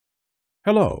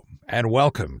Hello, and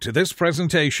welcome to this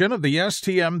presentation of the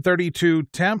STM32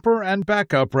 Tamper and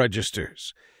Backup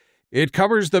registers. It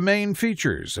covers the main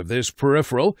features of this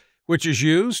peripheral, which is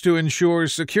used to ensure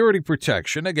security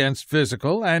protection against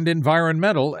physical and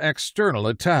environmental external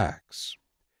attacks.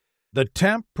 The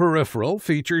TAMP peripheral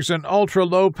features an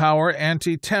ultra-low-power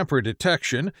anti-tamper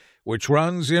detection, which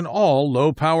runs in all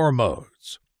low-power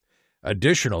modes.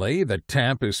 Additionally, the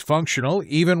TAMP is functional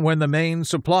even when the main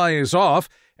supply is off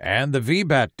and the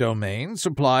VBAT domain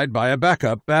supplied by a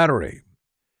backup battery.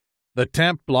 The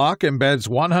TAMP block embeds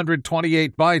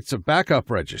 128 bytes of backup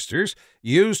registers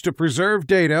used to preserve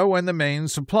data when the main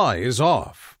supply is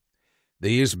off.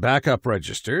 These backup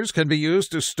registers can be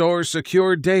used to store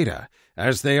secure data,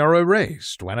 as they are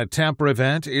erased when a tamper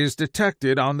event is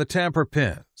detected on the tamper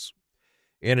pins.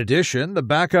 In addition, the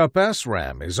backup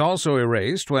SRAM is also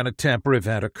erased when a tamper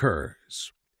event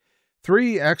occurs.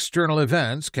 3 external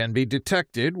events can be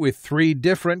detected with 3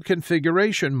 different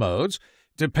configuration modes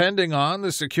depending on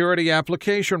the security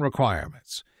application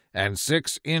requirements, and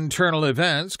 6 internal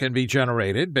events can be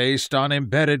generated based on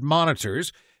embedded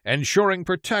monitors, ensuring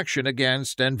protection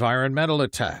against environmental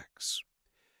attacks.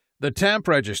 The TAMP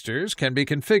registers can be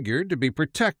configured to be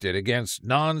protected against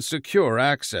non-secure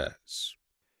access.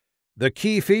 The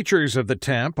key features of the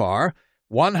TAMP are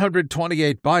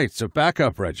 128 bytes of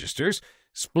backup registers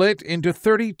split into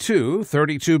 32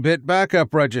 32-bit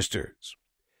backup registers.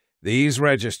 These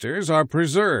registers are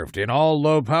preserved in all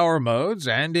low-power modes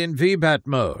and in VBAT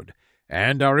mode,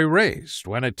 and are erased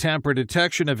when a tamper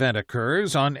detection event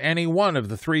occurs on any one of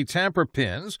the 3 tamper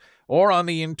pins or on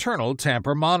the internal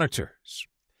tamper monitors.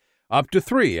 Up to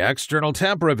 3 external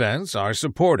tamper events are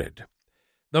supported.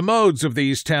 The modes of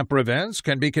these tamper events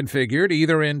can be configured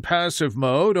either in passive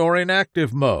mode or in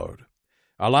active mode,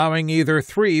 allowing either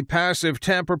 3 passive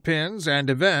tamper pins and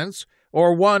events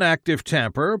or 1 active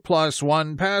tamper plus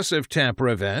 1 passive tamper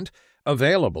event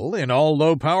available in all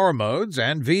low-power modes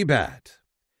and VBAT.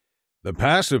 The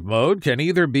passive mode can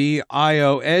either be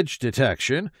I/O edge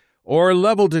detection or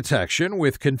level detection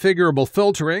with configurable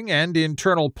filtering and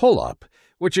internal pull-up,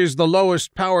 which is the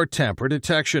lowest power tamper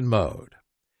detection mode.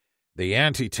 The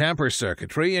anti-tamper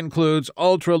circuitry includes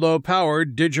ultra-low-power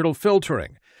digital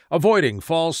filtering, avoiding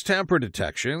false tamper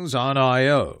detections on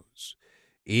I/Os.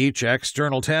 Each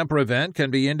external tamper event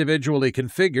can be individually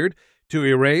configured to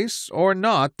erase or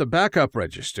not the backup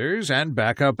registers and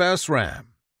backup SRAM.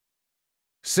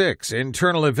 6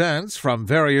 internal events from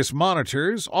various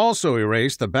monitors also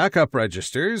erase the backup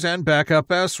registers and backup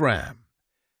SRAM.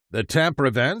 The tamper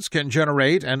events can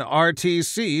generate an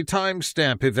RTC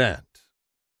timestamp event.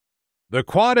 The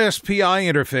Quad SPI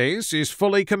interface is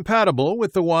fully compatible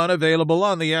with the one available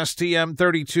on the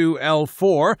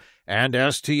STM32L4 and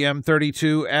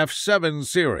STM32F7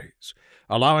 series,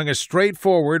 allowing a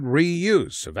straightforward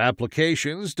reuse of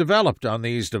applications developed on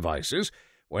these devices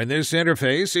when this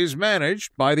interface is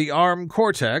managed by the Arm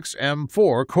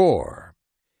Cortex-M4 core.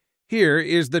 Here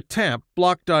is the TAMP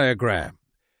block diagram.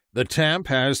 The TAMP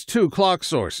has 2 clock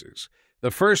sources.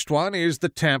 The first one is the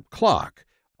TAMP clock,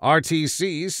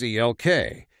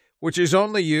 RTC-CLK, which is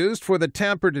only used for the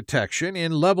tamper detection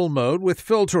in level mode with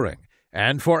filtering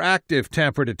and for active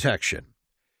tamper detection.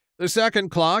 The second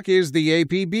clock is the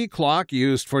APB clock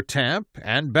used for TAMP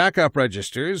and backup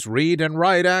registers read and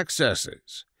write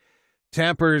accesses.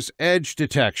 Tampers edge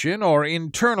detection or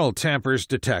internal tampers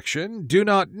detection do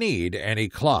not need any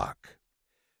clock.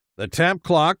 The TAMP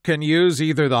clock can use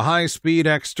either the high-speed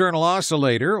external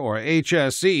oscillator or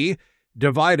HSE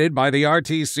divided by the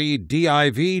RTC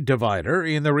DIV divider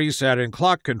in the reset and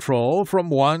clock control from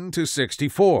 1 to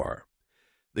 64.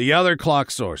 The other clock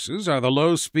sources are the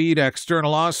low-speed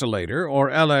external oscillator or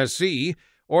LSE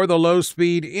or the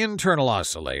low-speed internal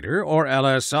oscillator or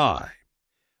LSI.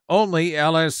 Only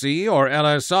LSE or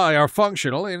LSI are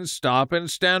functional in stop and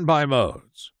standby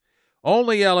modes.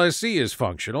 Only LSE is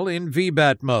functional in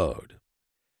VBAT mode.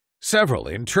 Several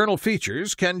internal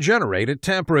features can generate a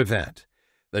tamper event.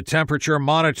 The temperature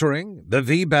monitoring, the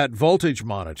VBAT voltage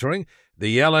monitoring,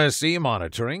 the LSE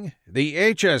monitoring, the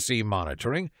HSE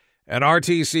monitoring, an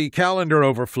RTC calendar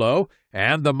overflow,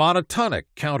 and the monotonic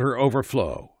counter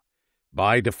overflow.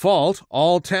 By default,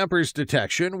 all tampers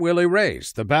detection will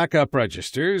erase the backup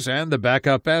registers and the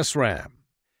backup SRAM.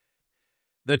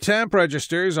 The TAMP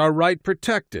registers are write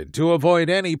protected to avoid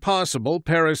any possible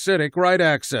parasitic write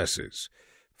accesses.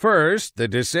 First, the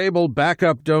Disable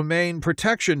Backup Domain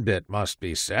Protection bit must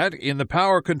be set in the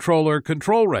Power Controller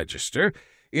control register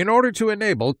in order to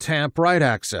enable TAMP write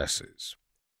accesses.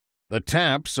 The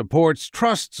TAMP supports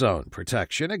trust zone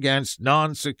protection against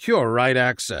non-secure write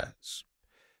access.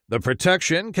 The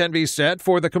protection can be set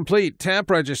for the complete tamp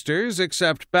registers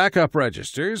except backup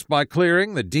registers by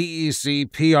clearing the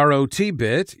DEC-PROT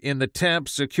bit in the tamp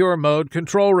secure mode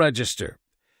control register.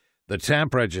 The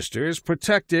tamp registers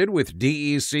protected with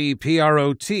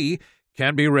DEC-PROT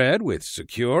can be read with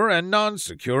secure and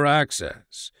non-secure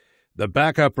access. The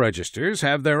backup registers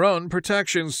have their own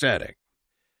protection setting.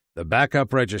 The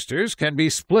backup registers can be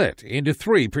split into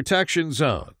 3 protection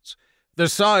zones. The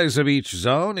size of each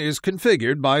zone is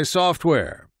configured by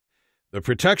software. The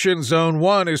protection zone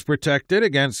 1 is protected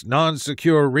against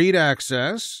non-secure read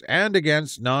access and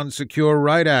against non-secure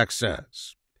write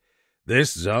access.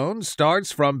 This zone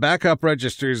starts from backup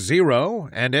register 0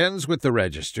 and ends with the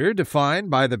register defined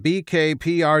by the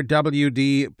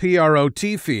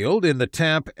BKPRWD-PROT field in the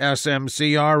tamp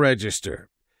SMCR register.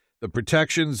 The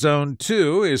protection zone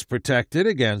 2 is protected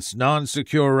against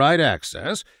non-secure write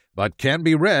access, but can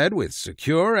be read with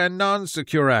secure and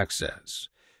non-secure access.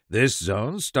 This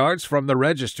zone starts from the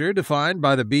register defined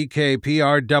by the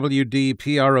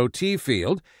BKPRWD-PROT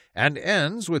field and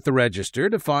ends with the register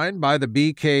defined by the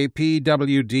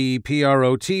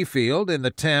BKPWD-PROT field in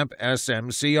the tamp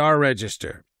SMCR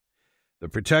register. The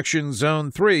protection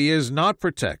zone 3 is not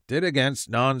protected against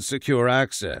non-secure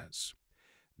access.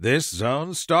 This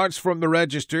zone starts from the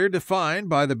register defined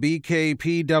by the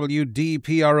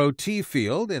BKPWD-PROT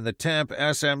field in the tamp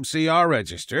SMCR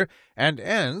register and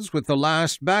ends with the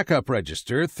last backup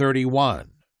register 31.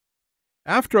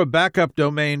 After a backup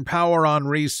domain power-on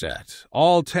reset,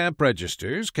 all tamp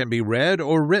registers can be read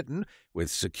or written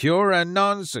with secure and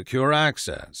non-secure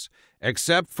access,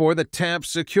 except for the tamp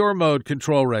secure mode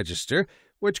control register,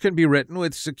 which can be written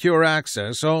with secure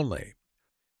access only.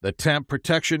 The tamp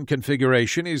protection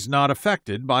configuration is not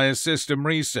affected by a system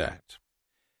reset.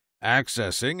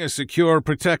 Accessing a secure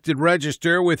protected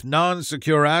register with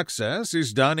non-secure access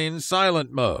is done in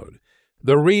silent mode.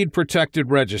 The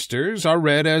read-protected registers are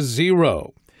read as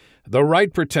 0. The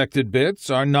write-protected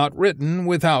bits are not written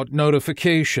without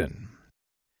notification.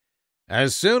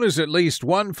 As soon as at least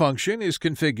one function is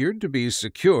configured to be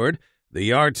secured,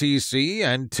 the RTC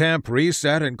and tamp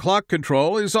reset and clock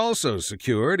control is also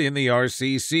secured in the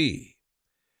RCC.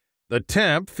 The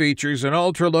tamp features an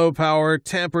ultra-low-power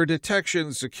tamper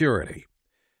detection security.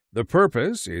 The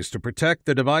purpose is to protect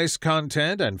the device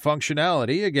content and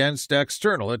functionality against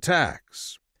external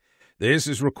attacks. This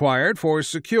is required for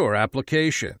secure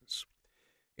applications.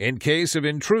 In case of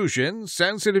intrusion,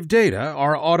 sensitive data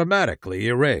are automatically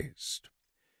erased.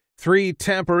 3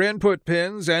 tamper input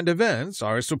pins and events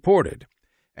are supported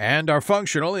and are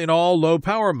functional in all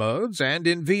low-power modes and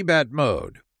in VBAT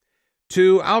mode.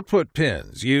 2 output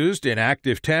pins used in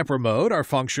active tamper mode are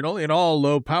functional in all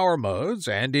low-power modes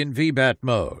and in VBAT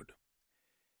mode.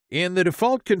 In the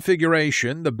default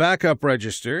configuration, the backup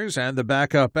registers and the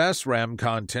backup SRAM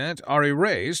content are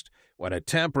erased when a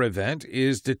tamper event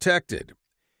is detected.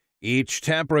 Each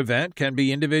tamper event can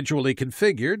be individually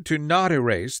configured to not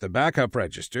erase the backup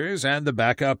registers and the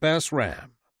backup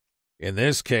SRAM. In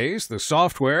this case, the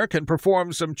software can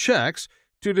perform some checks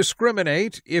to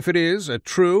discriminate if it is a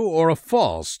true or a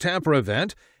false tamper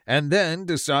event and then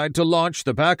decide to launch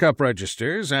the backup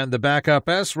registers and the backup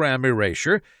SRAM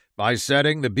erasure by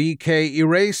setting the BK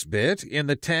erase bit in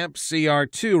the tamp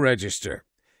CR2 register,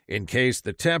 in case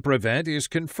the tamper event is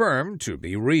confirmed to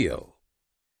be real.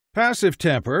 Passive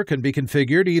tamper can be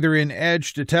configured either in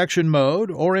edge detection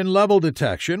mode or in level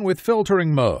detection with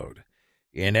filtering mode.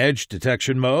 In edge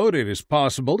detection mode, it is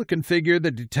possible to configure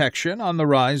the detection on the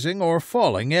rising or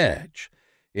falling edge.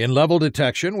 In level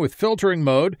detection with filtering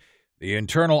mode, the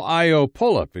internal I/O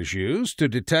pull-up is used to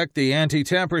detect the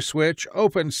anti-tamper switch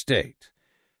open state.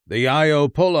 The I/O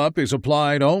pull-up is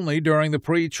applied only during the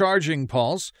pre-charging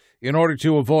pulse in order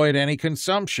to avoid any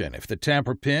consumption if the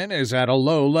tamper pin is at a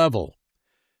low level.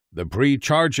 The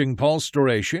pre-charging pulse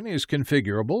duration is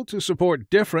configurable to support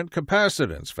different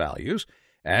capacitance values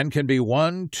and can be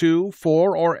 1, 2,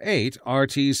 4, or 8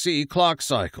 RTC clock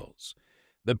cycles.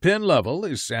 The pin level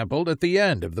is sampled at the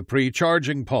end of the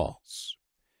pre-charging pulse.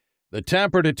 The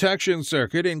tamper detection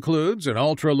circuit includes an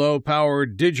ultra-low-power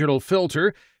digital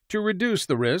filter to reduce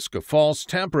the risk of false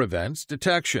tamper events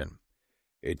detection.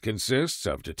 It consists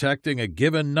of detecting a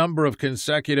given number of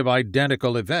consecutive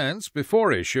identical events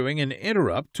before issuing an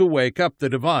interrupt to wake up the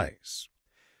device.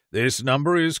 This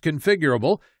number is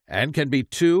configurable and can be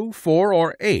 2, 4,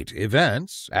 or 8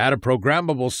 events at a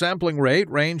programmable sampling rate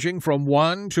ranging from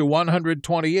 1 to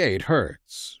 128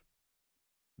 Hz.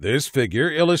 This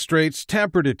figure illustrates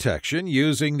tamper detection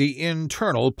using the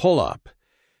internal pull-up.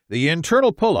 The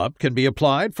internal pull-up can be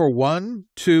applied for 1,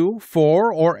 2,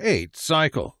 4, or 8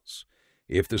 cycles.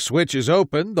 If the switch is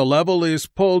open, the level is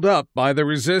pulled up by the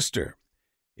resistor.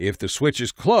 If the switch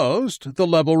is closed, the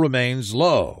level remains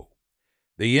low.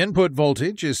 The input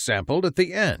voltage is sampled at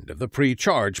the end of the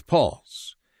pre-charge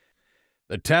pulse.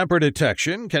 The tamper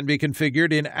detection can be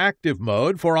configured in active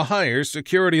mode for a higher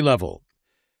security level.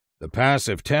 The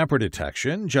passive tamper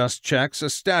detection just checks a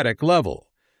static level.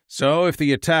 So if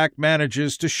the attack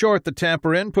manages to short the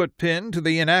tamper input pin to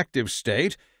the inactive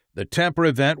state, the tamper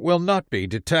event will not be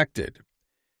detected.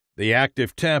 The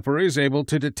active tamper is able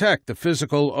to detect the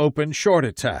physical open-short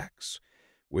attacks.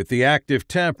 With the active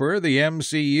tamper, the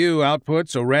MCU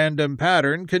outputs a random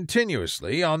pattern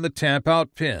continuously on the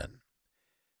tamp-out pin.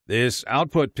 This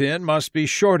output pin must be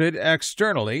shorted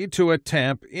externally to a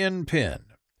tamp-in pin.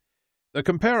 The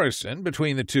comparison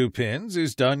between the two pins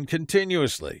is done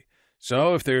continuously,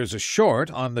 so if there is a short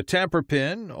on the tamper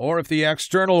pin or if the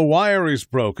external wire is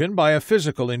broken by a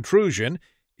physical intrusion,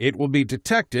 it will be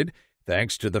detected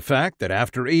thanks to the fact that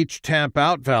after each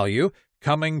tamp-out value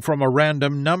coming from a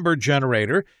random number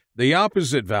generator, the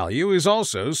opposite value is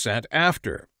also sent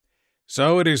after.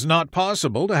 So it is not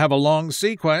possible to have a long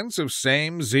sequence of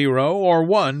same 0 or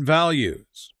 1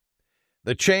 values.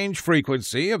 The change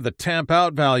frequency of the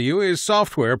tamp-out value is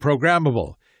software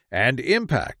programmable and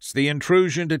impacts the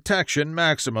intrusion detection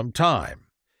maximum time.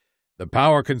 The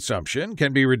power consumption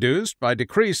can be reduced by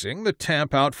decreasing the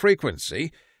tamp-out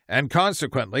frequency and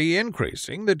consequently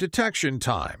increasing the detection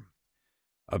time.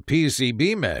 A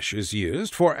PCB mesh is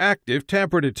used for active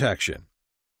tamper detection.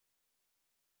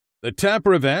 The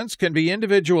tamper events can be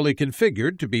individually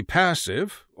configured to be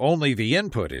passive, only the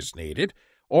input is needed,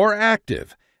 or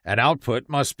active, an output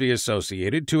must be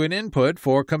associated to an input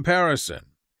for comparison.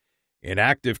 In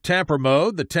active tamper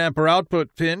mode, the tamper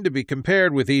output pin to be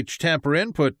compared with each tamper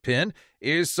input pin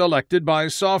is selected by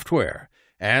software,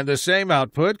 and the same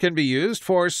output can be used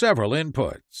for several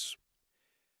inputs.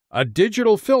 A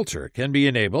digital filter can be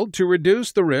enabled to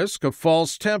reduce the risk of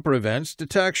false tamper events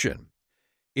detection.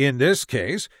 In this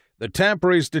case, the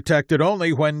tamper is detected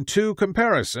only when 2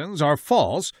 comparisons are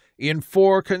false in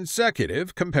 4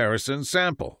 consecutive comparison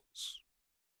samples.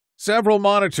 Several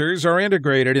monitors are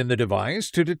integrated in the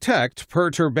device to detect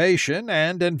perturbation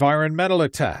and environmental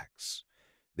attacks.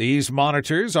 These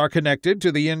monitors are connected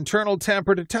to the internal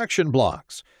tamper detection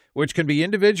blocks, which can be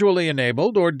individually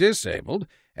enabled or disabled,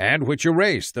 and which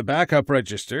erase the backup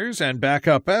registers and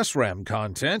backup SRAM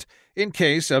content in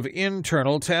case of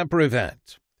internal tamper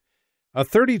event. A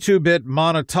 32-bit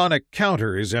monotonic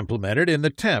counter is implemented in the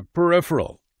temp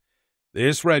peripheral.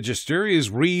 This register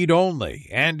is read-only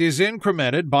and is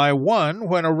incremented by 1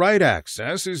 when a write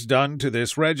access is done to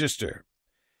this register.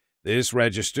 This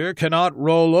register cannot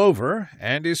roll over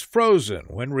and is frozen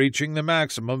when reaching the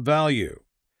maximum value.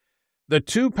 The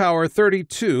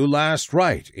 2-power-32 last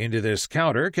write into this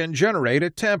counter can generate a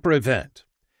tamper event.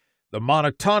 The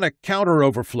monotonic counter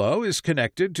overflow is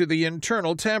connected to the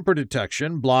internal tamper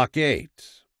detection Block 8.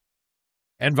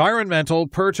 Environmental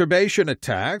perturbation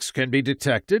attacks can be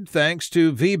detected thanks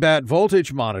to VBAT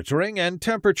voltage monitoring and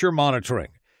temperature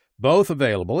monitoring, both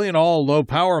available in all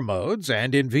low-power modes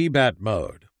and in VBAT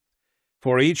mode.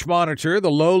 For each monitor,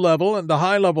 the low-level and the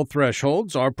high-level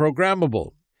thresholds are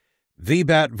programmable.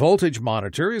 VBAT voltage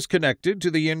monitor is connected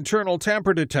to the internal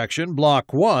tamper detection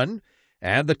Block 1,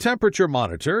 and the temperature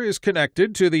monitor is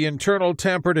connected to the internal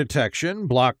tamper detection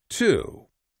Block 2.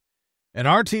 An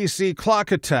RTC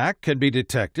clock attack can be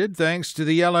detected thanks to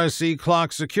the LSE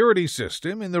clock security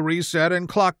system in the reset and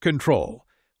clock control,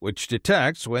 which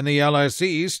detects when the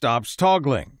LSE stops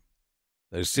toggling.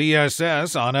 The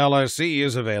CSS on LSE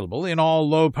is available in all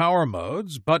low-power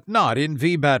modes, but not in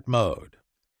VBAT mode.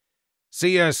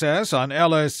 CSS on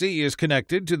LSE is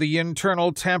connected to the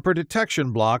internal tamper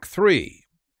detection Block 3.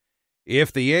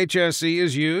 If the HSE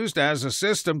is used as a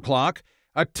system clock,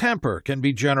 a tamper can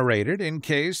be generated in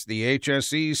case the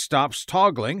HSE stops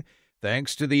toggling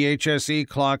thanks to the HSE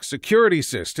clock security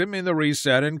system in the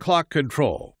reset and clock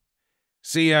control.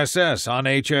 CSS on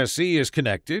HSE is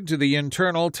connected to the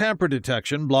internal tamper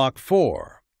detection Block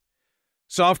 4.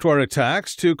 Software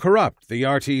attacks to corrupt the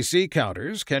RTC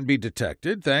counters can be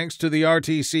detected thanks to the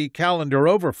RTC calendar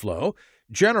overflow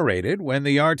generated when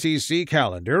the RTC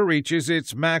calendar reaches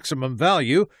its maximum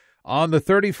value on the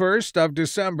 31st of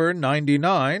December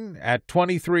 99 at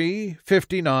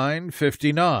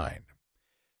 23:59:59.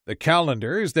 The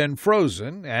calendar is then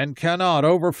frozen and cannot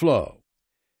overflow.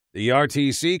 The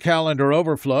RTC calendar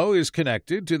overflow is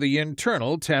connected to the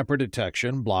internal tamper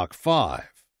detection Block 5.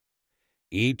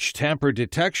 Each tamper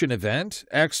detection event,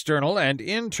 external and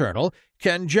internal,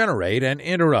 can generate an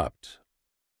interrupt.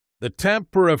 The temp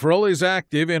peripheral is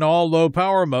active in all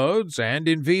low-power modes and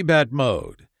in VBAT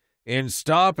mode. In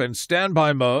stop and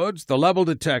standby modes, the level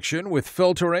detection with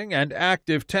filtering and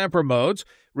active tamper modes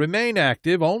remain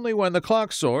active only when the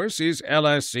clock source is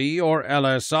LSE or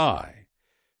LSI.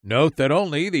 Note that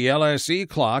only the LSE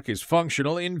clock is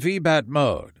functional in VBAT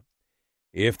mode.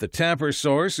 If the tamper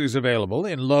source is available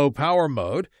in low power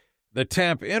mode, the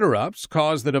tamp interrupts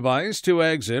cause the device to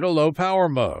exit a low power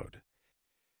mode.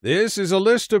 This is a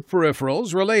list of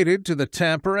peripherals related to the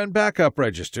tamper and backup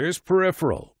registers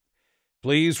peripheral.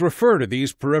 Please refer to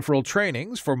these peripheral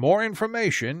trainings for more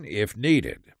information if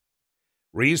needed.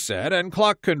 Reset and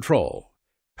clock control,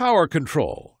 power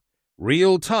control,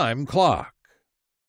 real-time clock.